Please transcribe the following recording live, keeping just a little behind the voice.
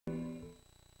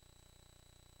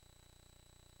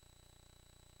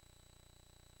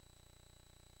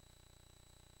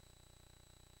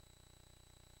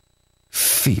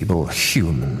feeble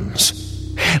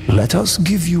humans. Let us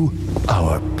give you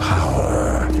our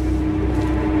power.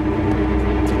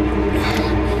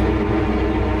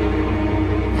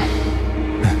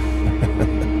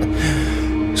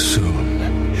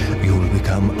 Soon, you'll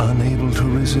become unable to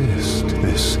resist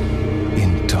this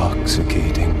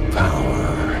intoxicating power.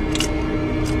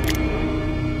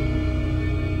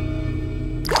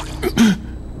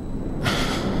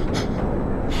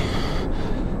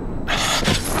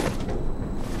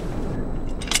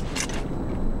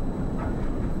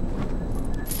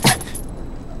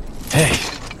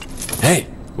 Hey,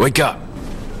 wake up.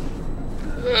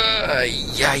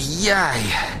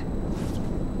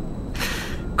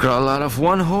 Crawl out of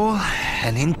one hole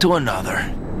and into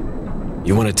another.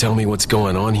 You want to tell me what's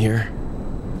going on here?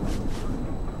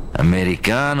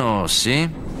 Americano, see?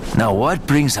 Now what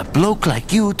brings a bloke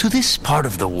like you to this part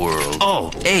of the world?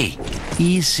 Oh, hey,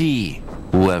 easy,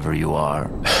 whoever you are.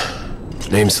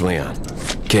 Name's Leon.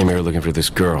 Came here looking for this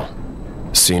girl.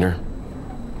 Seen her?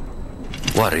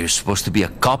 What, are you supposed to be a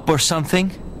cop or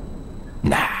something?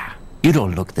 Nah, you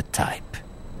don't look the type.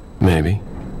 Maybe.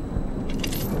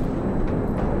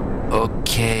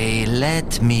 Okay,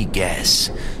 let me guess.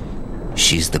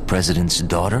 She's the president's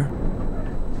daughter?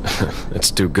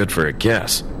 That's too good for a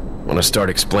guess. Want to start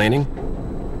explaining?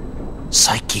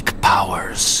 Psychic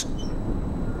powers.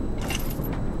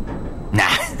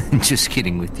 Nah, just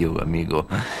kidding with you, amigo.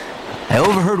 I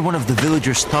overheard one of the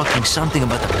villagers talking something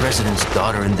about the president's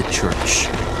daughter in the church.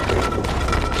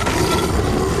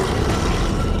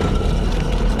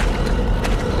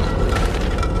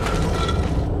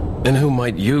 And who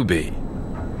might you be?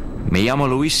 Me llamo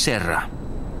Luis Serra.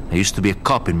 I used to be a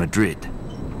cop in Madrid.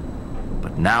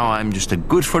 But now I'm just a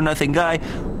good-for-nothing guy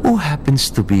who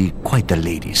happens to be quite a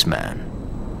ladies' man.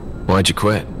 Why'd you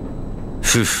quit?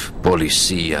 Phew,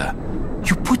 policia.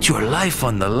 You put your life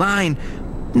on the line.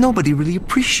 Nobody really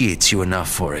appreciates you enough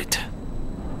for it.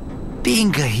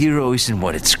 Being a hero isn't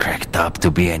what it's cracked up to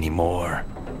be anymore.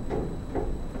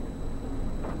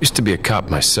 Used to be a cop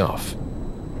myself.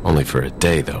 Only for a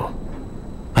day, though.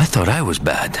 I thought I was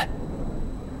bad.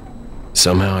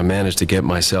 Somehow I managed to get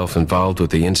myself involved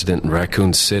with the incident in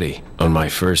Raccoon City on my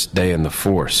first day in the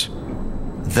force.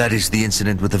 That is the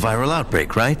incident with the viral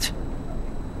outbreak, right?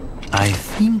 I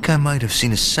think I might have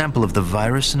seen a sample of the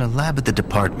virus in a lab at the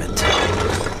department.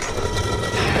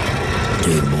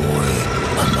 Hey boy,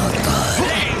 I'm not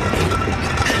dying.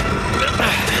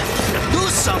 Do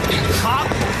something,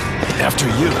 cop! After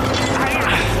you.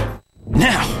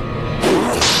 Now!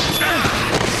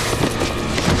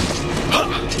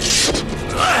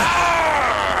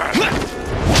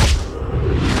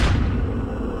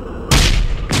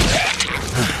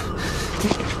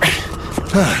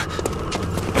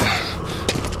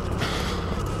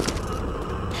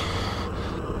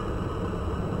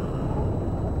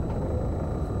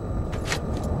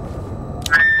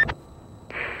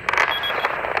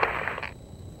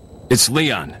 It's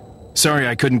Leon. Sorry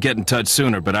I couldn't get in touch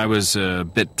sooner, but I was a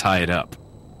bit tied up.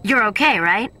 You're okay,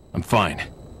 right? I'm fine.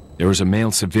 There was a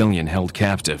male civilian held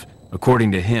captive.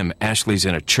 According to him, Ashley's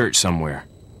in a church somewhere.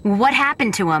 What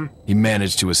happened to him? He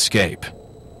managed to escape.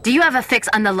 Do you have a fix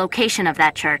on the location of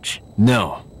that church?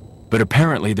 No, but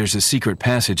apparently there's a secret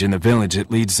passage in the village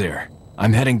that leads there.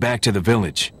 I'm heading back to the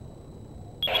village.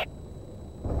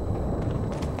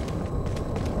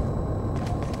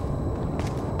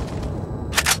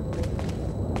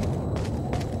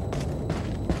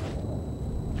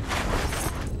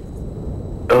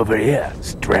 Over here,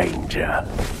 stranger.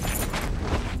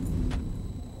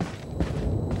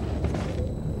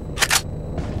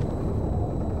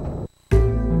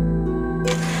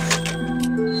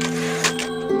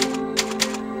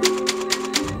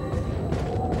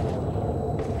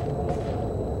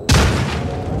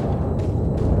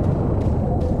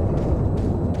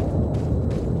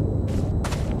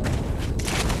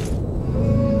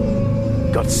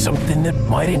 Got something that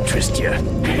might interest you.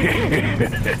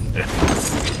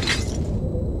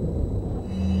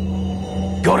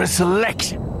 Got a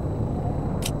selection.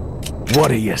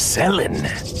 What are you selling?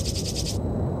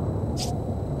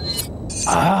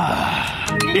 Ah.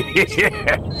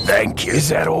 Thank you. Is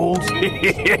that all?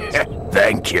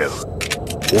 Thank you.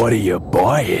 What are you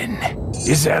buying?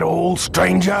 Is that all,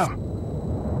 stranger?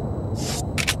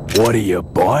 What are you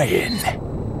buying?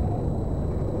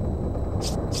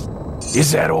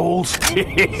 Is that all?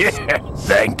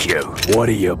 Thank you. What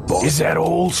are you buying? Is that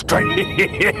all,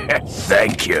 stranger?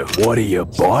 Thank you. What are you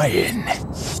buying?